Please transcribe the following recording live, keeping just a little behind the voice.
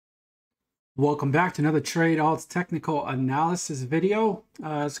Welcome back to another Trade Alts technical analysis video.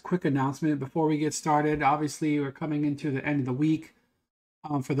 As a quick announcement before we get started, obviously we're coming into the end of the week.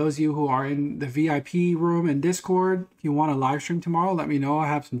 For those of you who are in the VIP room in Discord, if you want a live stream tomorrow, let me know. I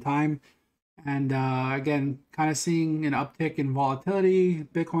have some time. And again, kind of seeing an uptick in volatility.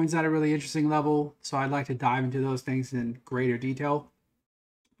 Bitcoin's at a really interesting level, so I'd like to dive into those things in greater detail.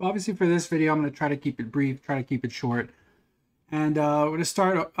 But obviously for this video, I'm going to try to keep it brief, try to keep it short. And we're going to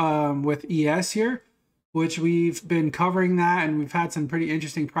start with ES here, which we've been covering that, and we've had some pretty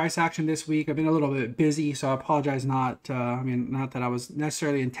interesting price action this week. I've been a little bit busy, so I apologize. Not that I was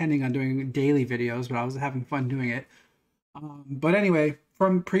necessarily intending on doing daily videos, but I was having fun doing it. But anyway,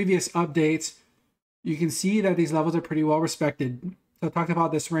 from previous updates, you can see that these levels are pretty well respected. So I talked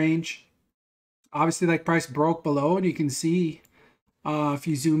about this range. Obviously, like price broke below, and you can see if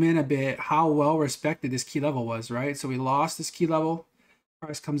you zoom in a bit, how well respected this key level was, right? So we lost this key level.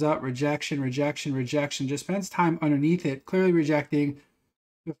 Price comes up, rejection, rejection, rejection. Just spends time underneath it, clearly rejecting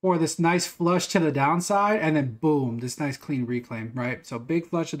before this nice flush to the downside, and then boom, this nice clean reclaim, right? So big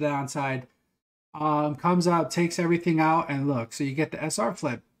flush to the downside, comes up, takes everything out, and look, so you get the SR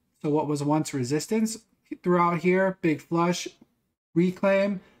flip. So what was once resistance throughout here, big flush,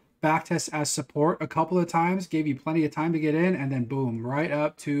 reclaim, backtest as support a couple of times, gave you plenty of time to get in, and then boom, right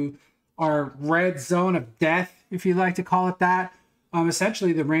up to our red zone of death, if you like to call it that.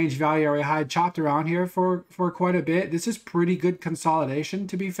 Essentially the range value area high chopped around here for quite a bit. This is pretty good consolidation,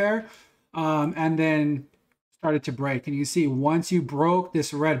 to be fair, and then started to break. And you see once you broke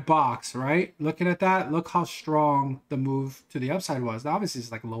this red box, right, looking at that, look how strong the move to the upside was. Now, obviously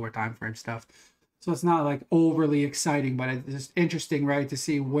it's like lower time frame stuff, so it's not like overly exciting, but it's just interesting, right, to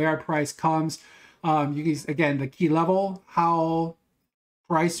see where price comes. You can, again, the key level, how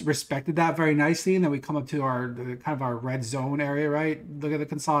price respected that very nicely, and then we come up to our kind of our red zone area, right? Look at the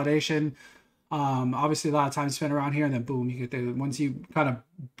consolidation. Obviously a lot of time spent around here, and then boom, you get the, once you kind of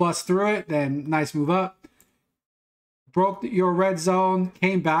bust through it, then nice move up. Broke your red zone,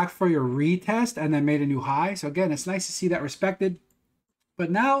 came back for your retest, and then made a new high. So again, it's nice to see that respected.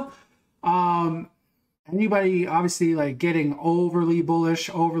 But now anybody obviously like getting overly bullish,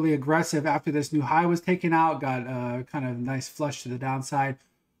 overly aggressive after this new high was taken out, got a kind of nice flush to the downside.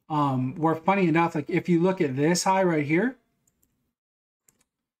 Where funny enough, like if you look at this high right here,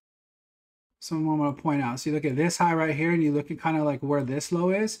 someone want to point out, so you look at this high right here, and you look at kind of like where this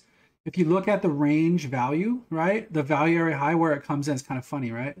low is. If you look at the range value, right, the value area high where it comes in is kind of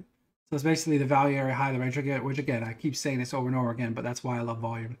funny, right? So it's basically the value area high, the range, which again, I keep saying this over and over again, but that's why I love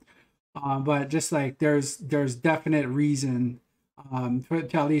volume. But just like there's definite reason to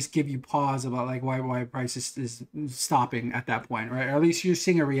at least give you pause about like why price is stopping at that point, right? Or at least you're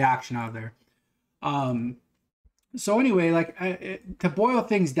seeing a reaction out of there. So anyway, like to boil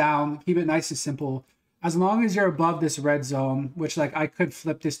things down, keep it nice and simple. As long as you're above this red zone, which like I could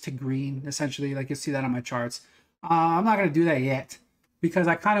flip this to green, essentially, like you see that on my charts. I'm not going to do that yet, because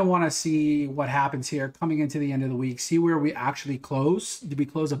I kind of want to see what happens here coming into the end of the week, see where we actually close. Did we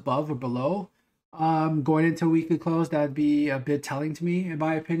close above or below? Going into weekly close, that'd be a bit telling to me, in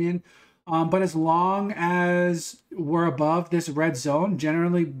my opinion. But as long as we're above this red zone,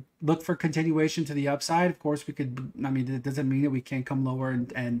 generally look for continuation to the upside. Of course, we could, I mean, it doesn't mean that we can't come lower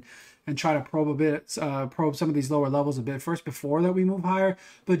and try to probe a bit, probe some of these lower levels a bit first before that we move higher.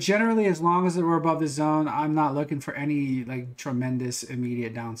 But generally, as long as we're above the zone, I'm not looking for any like tremendous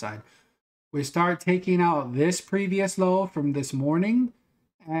immediate downside. We start taking out this previous low from this morning,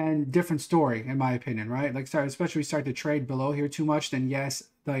 and different story, in my opinion, right? Like especially start to trade below here too much, then yes,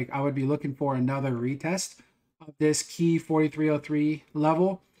 like I would be looking for another retest of this key 4303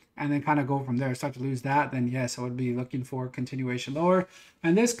 level, and then kind of go from there. Start to lose that, then yes, I would be looking for continuation lower,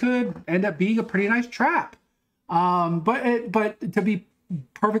 and this could end up being a pretty nice trap. But to be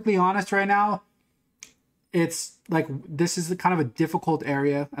perfectly honest right now, it's like this is kind of a difficult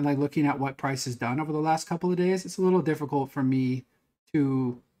area, and like looking at what price has done over the last couple of days, it's a little difficult for me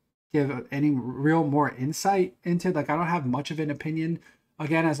to give any real more insight into. Like I don't have much of an opinion.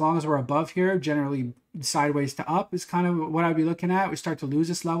 Again, as long as we're above here, generally sideways to up is kind of what I'd be looking at. We start to lose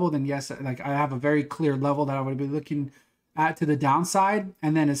this level, then yes, like I have a very clear level that I would be looking at to the downside,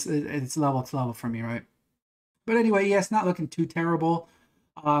 and then it's level to level for me, right? But anyway, yes, not looking too terrible,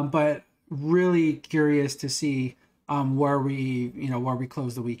 but really curious to see where we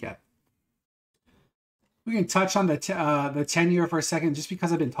close the week at. We can touch on the 10-year for a second, just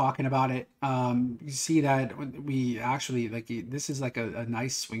because I've been talking about it. You see that we actually, like, this is like a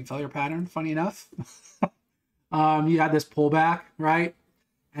nice swing failure pattern, funny enough. You had this pullback, right?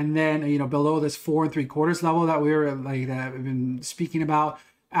 And then, below this 4 3/4 level that we were like that we've been speaking about,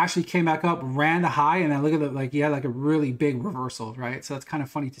 actually came back up, ran the high, and then look at the, like, you had like a really big reversal, right? So it's kind of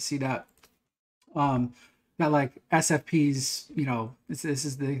funny to see that. That like SFPs, you know, this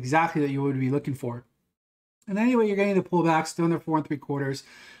is the exactly that you would be looking for. And anyway, you're getting the pullback, still in the 4 3/4.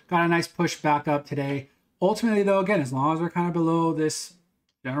 Got a nice push back up today. Ultimately, though, again, as long as we're kind of below this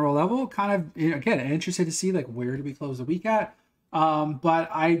general level, kind of, you know, again, interested to see like where do we close the week at. But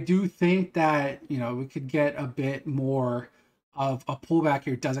I do think that, you know, we could get a bit more of a pullback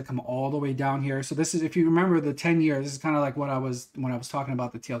here. It doesn't come all the way down here. So this is, if you remember the 10-year, this is kind of like what I was when I was talking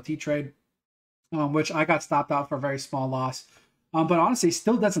about the TLT trade, which I got stopped out for a very small loss. But honestly,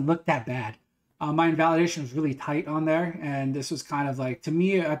 still doesn't look that bad. My invalidation was really tight on there, and this was kind of like, to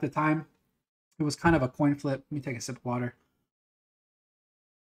me at the time, it was kind of a coin flip. Let me take a sip of water.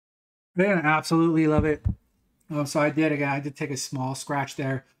 I absolutely love it. So I did take a small scratch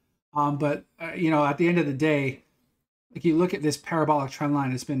there. But you know, at the end of the day, like you look at this parabolic trend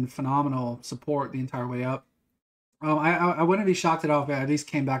line, it's been phenomenal support the entire way up. I wouldn't be shocked at all if it at least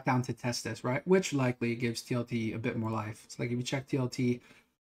came back down to test this, right? Which likely gives TLT a bit more life. It's like if you check TLT,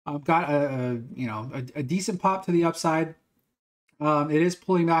 I've got a decent pop to the upside. It is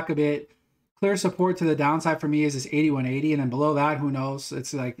pulling back a bit. Clear support to the downside for me is this 81.80, and then below that, who knows?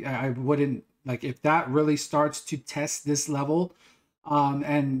 It's like I wouldn't, like, if that really starts to test this level,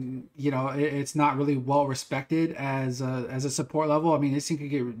 and you know it's not really well respected as a support level. I mean, this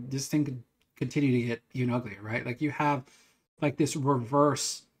thing could continue to get even uglier, right? Like you have like this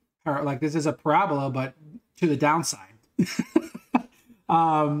reverse, like this is a parabola, but to the downside. You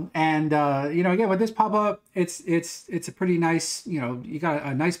know, again, with this pop up, it's a pretty nice, you know, you got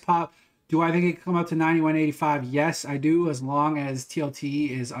a nice pop. Do I think it can come up to 91.85? Yes, I do, as long as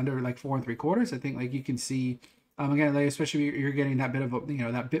TLT is under like 4 3/4. I think like you can see, again, like, especially if you're getting that bit of a, you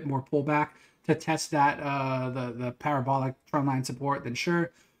know, that bit more pullback to test that the parabolic trend line support, then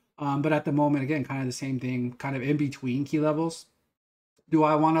sure. But at the moment, again, kind of the same thing, kind of in between key levels. Do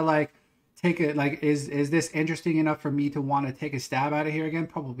I want to like take it, like, is this interesting enough for me to want to take a stab out of here again?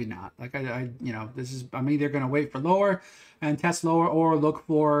 Probably not. Like I you know, I'm either going to wait for lower and test lower, or look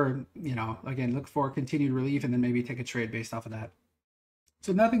for, you know, again, look for continued relief and then maybe take a trade based off of that.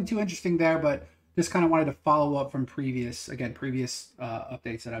 So nothing too interesting there, but just kind of wanted to follow up from previous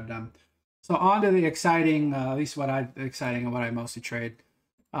updates that I've done. So on to the exciting, at least what I mostly trade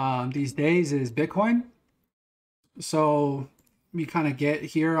these days is Bitcoin. So we kind of get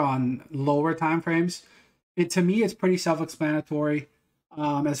here on lower time frames. To me, it's pretty self-explanatory.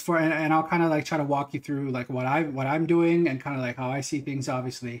 As for, and I'll kind of like try to walk you through like what I'm doing and kind of like how I see things.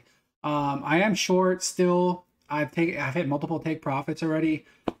 Obviously, I am short still. I've hit multiple take profits already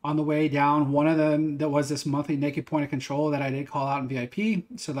on the way down. One of them that was this monthly naked point of control that I did call out in VIP.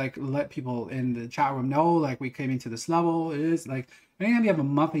 So like let people in the chat room know like we came into this level. It is like anytime you have a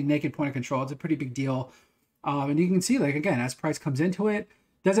monthly naked point of control, it's a pretty big deal. And you can see, like, again, as price comes into it,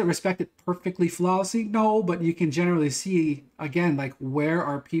 does it respect it perfectly flawlessly? No, but you can generally see, again, like where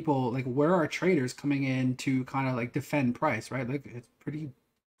are people, like where are traders coming in to kind of like defend price, right? Like it's pretty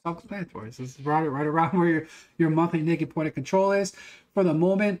self-explanatory. This is right around where your monthly naked point of control is. For the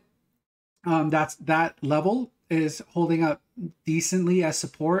moment, that level is holding up decently as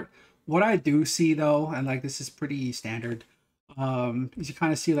support. What I do see though, and like this is pretty standard, is you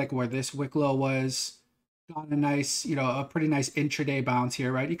kind of see like where this wick low was. Got a nice, you know, a pretty nice intraday bounce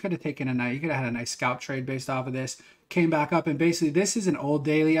here, right? You could have taken you could have had a nice scalp trade based off of this. Came back up, and basically this is an old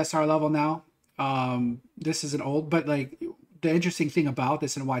daily SR level now. This is an old, but like the interesting thing about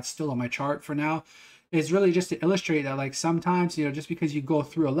this and why it's still on my chart for now is really just to illustrate that like sometimes, you know, just because you go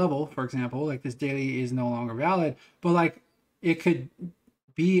through a level, for example, like this daily is no longer valid, but like it could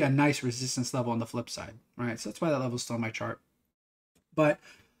be a nice resistance level on the flip side, right? So that's why that level is still on my chart. But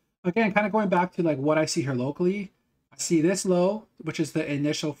again, kind of going back to like what I see here locally, I see this low, which is the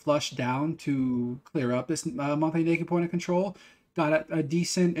initial flush down to clear up this monthly naked point of control. Got a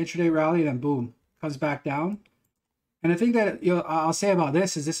decent intraday rally, then boom, comes back down. And the thing that I'll say about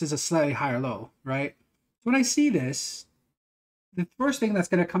this is a slightly higher low, right? So when I see this, the first thing that's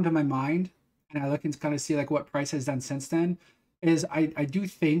going to come to my mind, and I look and kind of see like what price has done since then, is I do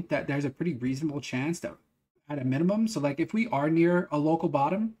think that there's a pretty reasonable chance that at a minimum, so like if we are near a local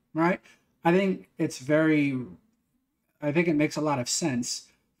bottom, right, I think it makes a lot of sense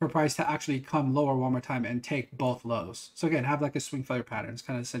for price to actually come lower one more time and take both lows. So again, have like a swing failure pattern. It's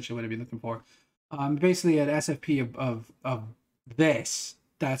kind of essentially what I'd be looking for. Basically an SFP of this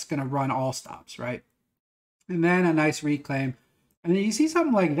that's going to run all stops, right? And then a nice reclaim. And then you see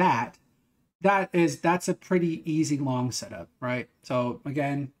something like that. That's a pretty easy long setup, right? So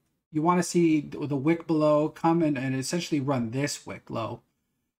again, you want to see the wick below come in and essentially run this wick low.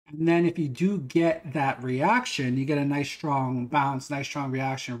 And then if you do get that reaction, you get a nice strong bounce, nice strong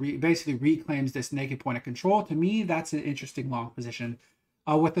reaction, basically reclaims this naked point of control. To me, that's an interesting long position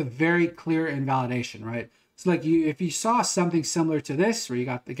with a very clear invalidation, right? So like if you saw something similar to this, where you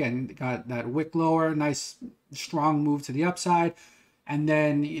got, again, got that wick lower, nice strong move to the upside, and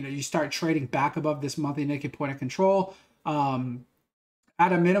then, you know, you start trading back above this monthly naked point of control.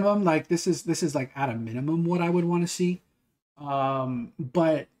 At a minimum, like this is like at a minimum what I would want to see.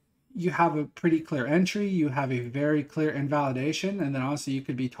 But you have a pretty clear entry, you have a very clear invalidation, and then also you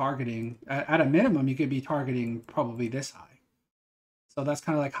could be targeting, at a minimum, you could be targeting probably this high. So that's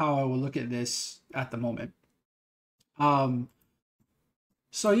kind of like how I would look at this at the moment.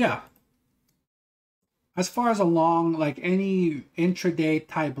 So yeah, as far as a long, like any intraday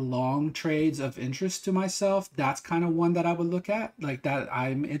type long trades of interest to myself, that's kind of one that I would look at, like that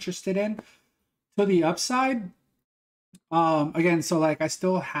I'm interested in. To the upside, again, so like I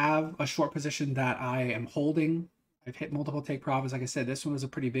still have a short position that I am holding. I've hit multiple take profits. Like I said, this one was a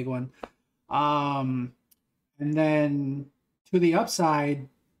pretty big one. And then to the upside,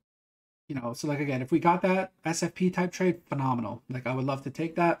 you know, so like again, if we got that SFP type trade, phenomenal. Like I would love to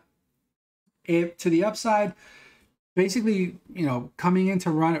take that. If to the upside, basically, you know, coming into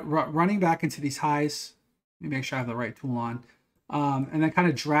running back into these highs. Let me make sure I have the right tool on. And then kind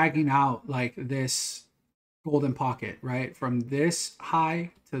of dragging out like this golden pocket, right? From this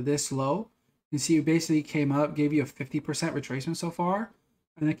high to this low. You see, it basically came up, gave you a 50% retracement so far,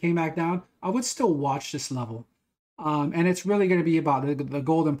 and then came back down. I would still watch this level. And it's really going to be about the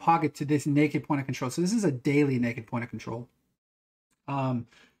golden pocket to this naked point of control. So this is a daily naked point of control.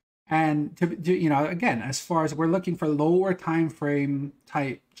 And to you know, again, as far as we're looking for lower time frame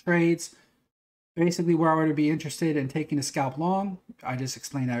type trades, basically where I would be interested in taking a scalp long, I just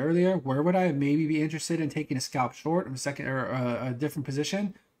explained that earlier. Where would I maybe be interested in taking a scalp short in a second or a different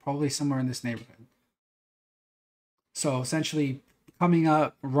position? Probably somewhere in this neighborhood. So essentially coming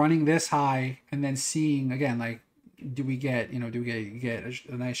up, running this high, and then seeing again, like, do we get, you know, do we get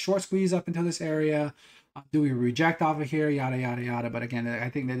a nice short squeeze up into this area? Do we reject off of here? Yada, yada, yada. But again, I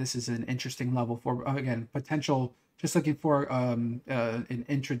think that this is an interesting level for, again, potential, just looking for an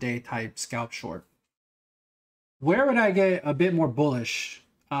intraday type scalp short. Where would I get a bit more bullish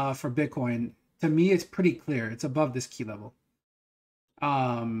for Bitcoin? To me, it's pretty clear. It's above this key level.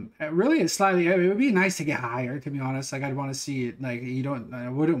 Really, it's slightly, it would be nice to get higher, to be honest. Like I'd want to see it, like I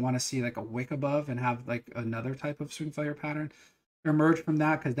wouldn't want to see like a wick above and have like another type of swing failure pattern emerge from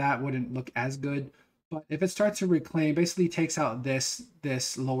that, because that wouldn't look as good. But if it starts to reclaim, basically takes out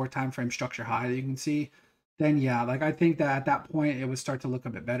this lower time frame structure high that you can see, then yeah, like I think that at that point it would start to look a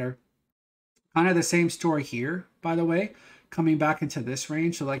bit better. Kind of the same story here, by the way, coming back into this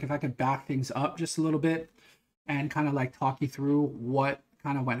range. So like if I could back things up just a little bit and kind of like talk you through what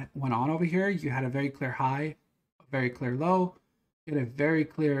kind of went on over here. You had a very clear high, a very clear low. You had a very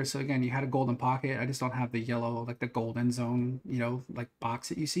clear, so again, you had a golden pocket. I just don't have the yellow, like the golden zone, you know, like box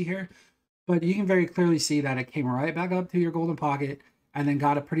that you see here. But you can very clearly see that it came right back up to your golden pocket and then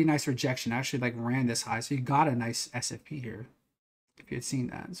got a pretty nice rejection. Actually, like ran this high. So you got a nice SFP here, if you had seen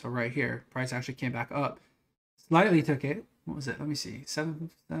that. So right here, price actually came back up. Slightly took it. What was it? Let me see.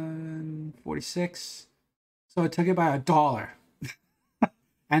 746. So it took it by $1.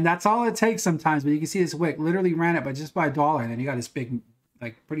 And that's all it takes sometimes. But you can see this wick literally ran it by just by $1. And then you got this big,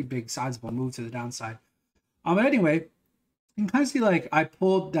 like pretty big sizable move to the downside. But anyway, you can kind of see like I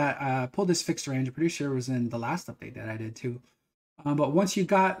pulled this fixed range. I'm pretty sure it was in the last update that I did too. But once you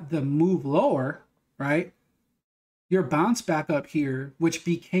got the move lower, right, your bounce back up here, which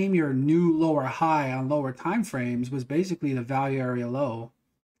became your new lower high on lower time frames, was basically the value area low,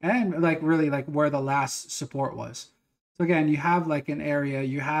 and like really like where the last support was. So again, you have like an area,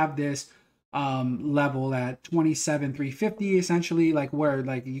 you have this level at 27,350 essentially, like where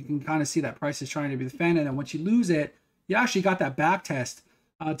like you can kind of see that price is trying to be defended, and once you lose it, you actually got that back test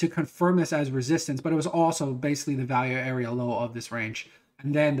to confirm this as resistance, but it was also basically the value area low of this range.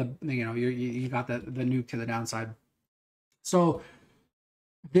 And then you got the nuke to the downside. So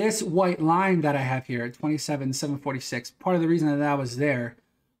this white line that I have here at 27,746, part of the reason that was there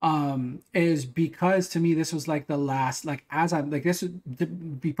is because to me this was like the last, like as I'm like, this would, to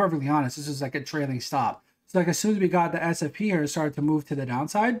be perfectly honest, this is like a trailing stop. So like as soon as we got the SFP here started to move to the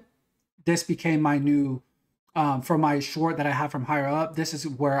downside, this became my new for my short that I have from higher up. This is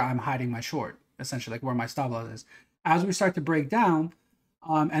where I'm hiding my short, essentially, like where my stop loss is. As we start to break down,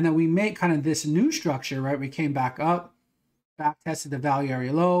 and then we make kind of this new structure, right? We came back up, back tested the value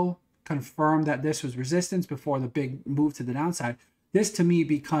area low, confirmed that this was resistance before the big move to the downside. This to me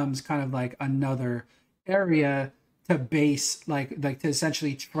becomes kind of like another area to base, like to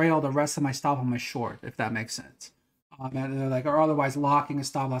essentially trail the rest of my stop on my short, if that makes sense. And like, or otherwise locking a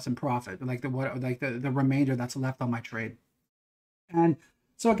stop loss and profit, like the remainder that's left on my trade. And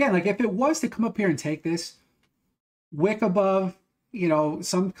so again, like if it was to come up here and take this wick above, you know,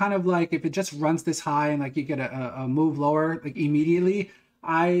 some kind of like, if it just runs this high and like you get a move lower, like immediately,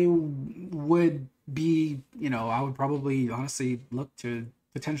 I would be, you know, I would probably honestly look to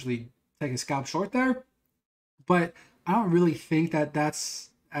potentially take a scalp short there. But I don't really think that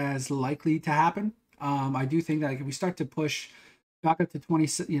that's as likely to happen. I do think that like, if we start to push back up to 20,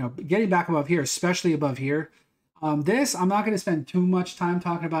 you know, getting back above here, especially above here, this I'm not going to spend too much time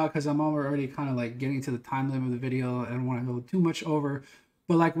talking about because I'm already kind of like getting to the time limit of the video. I don't want to go too much over.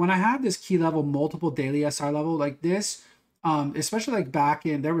 But like when I have this key level, multiple daily SR level like this, especially like back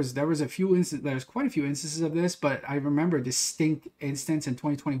in, there was a few instances, there's quite a few instances of this, but I remember a distinct instance in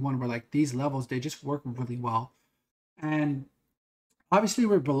 2021 where like these levels, they just work really well. And obviously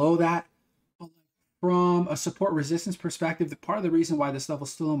we're below that. From a support resistance perspective, part of the reason why this level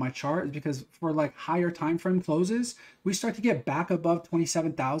is still on my chart is because for like higher time frame closes, we start to get back above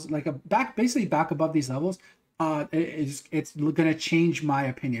 27,000, like basically back above these levels. It's going to change my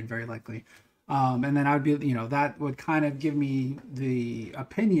opinion very likely. And then I would be, you know, that would kind of give me the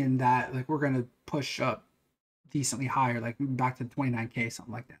opinion that like we're going to push up decently higher, like back to 29K,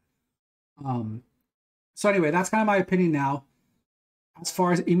 something like that. So anyway, that's kind of my opinion now. As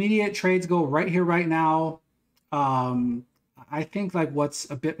far as immediate trades go right here, right now, I think like what's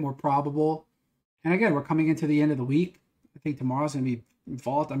a bit more probable, and again, we're coming into the end of the week. I think tomorrow's going to be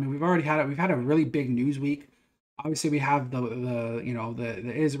volatile. I mean, we've already had it. We've had a really big news week. Obviously, we have the you know,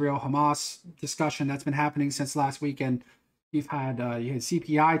 the Israel Hamas discussion that's been happening since last weekend. You've had you had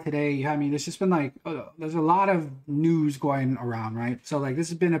CPI today. I mean, there's just been like there's a lot of news going around, right? So like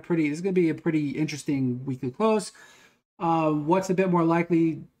this is going to be a pretty interesting weekly close. What's a bit more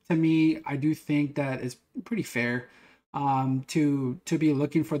likely to me, I do think that it's pretty fair to be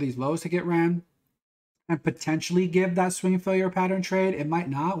looking for these lows to get ran and potentially give that swing failure pattern trade. It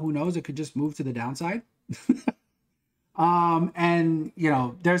might not, who knows, it could just move to the downside. And you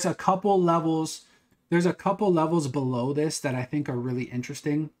know, there's a couple levels below this that I think are really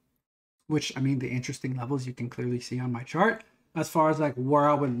interesting, which I mean, the interesting levels you can clearly see on my chart as far as like where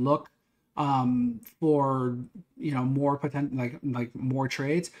I would look for, you know, more potential, like more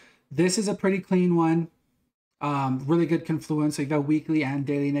trades. This is a pretty clean one. Really good confluence. So you got weekly and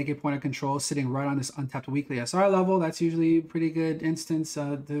daily naked point of control sitting right on this untapped weekly SR level. That's usually a pretty good instance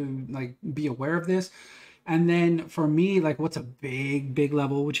to like be aware of this. And then for me, like what's a big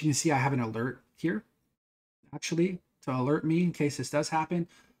level, which you can see I have an alert here actually to alert me in case this does happen.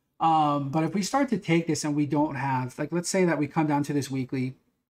 But if we start to take this and we don't have, like, let's say that we come down to this weekly,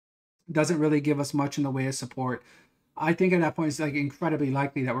 doesn't really give us much in the way of support. I think at that point it's like incredibly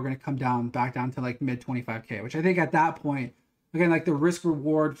likely that we're going to come down back down to like mid 25K, which I think at that point, again, like the risk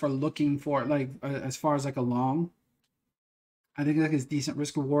reward for looking for like as far as like a long, I think like is decent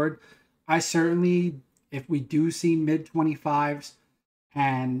risk reward. I certainly, if we do see mid 25s,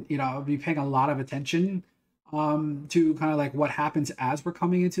 and you know, I'll be paying a lot of attention to kind of like what happens as we're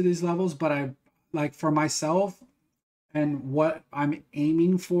coming into these levels. But I like for myself, and what I'm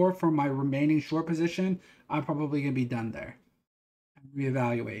aiming for my remaining short position, I'm probably going to be done there and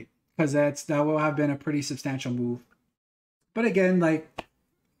reevaluate, because that will have been a pretty substantial move. But again, like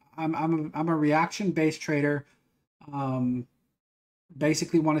I'm a reaction based trader.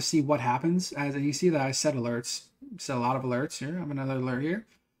 Basically want to see what happens, as and you see that I set alerts, set a lot of alerts here. I have another alert here.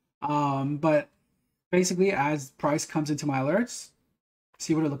 But basically as price comes into my alerts,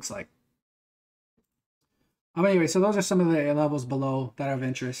 see what it looks like. Anyway, so those are some of the levels below that are of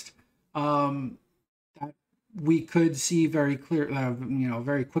interest that we could see very clear, you know,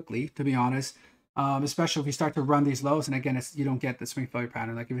 very quickly, to be honest. Especially if we start to run these lows, and again, you don't get the swing failure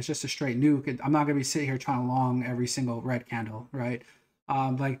pattern. Like if it's just a straight nuke, I'm not going to be sitting here trying to long every single red candle, right?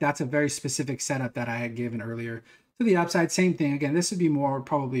 Like that's a very specific setup that I had given earlier. To the upside, same thing. Again, this would be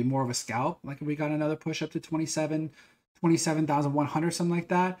probably more of a scalp. Like if we got another push up to 27,100, something like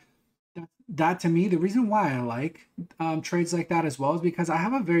that. That to me, the reason why I like trades like that as well is because I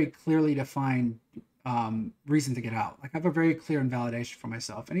have a very clearly defined reason to get out. Like I have a very clear invalidation for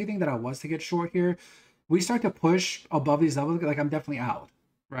myself. Anything that I was to get short here, we start to push above these levels, like I'm definitely out,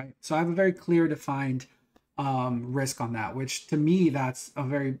 right? So I have a very clear defined risk on that, which to me, that's a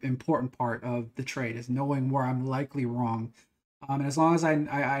very important part of the trade, is knowing where I'm likely wrong. And as long as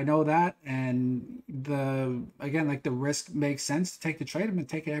I know that, and again, like the risk makes sense to take the trade, I'm going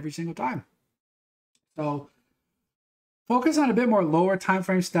to take it every single time. So focus on a bit more lower time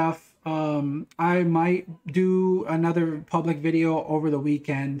frame stuff. I might do another public video over the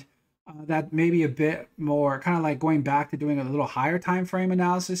weekend that may be a bit more kind of like going back to doing a little higher time frame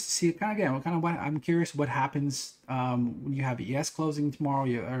analysis to see kind of again what I'm curious what happens when you have ES closing tomorrow,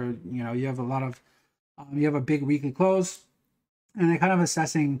 you have a lot of you have a big weekly close, and then kind of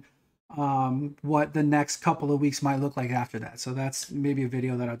assessing what the next couple of weeks might look like after that. So that's maybe a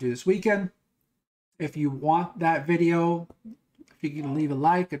video that I'll do this weekend. If you want that video, if you can leave a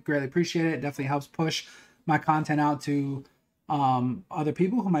like, I'd greatly appreciate it. It definitely helps push my content out to other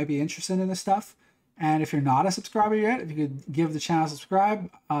people who might be interested in this stuff. And if you're not a subscriber yet, if you could give the channel a subscribe,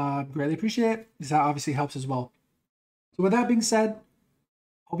 greatly appreciate it, because that obviously helps as well. So with that being said,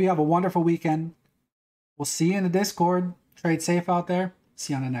 hope you have a wonderful weekend. We'll see you in the Discord. Trade safe out there.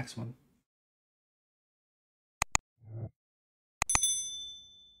 See you on the next one.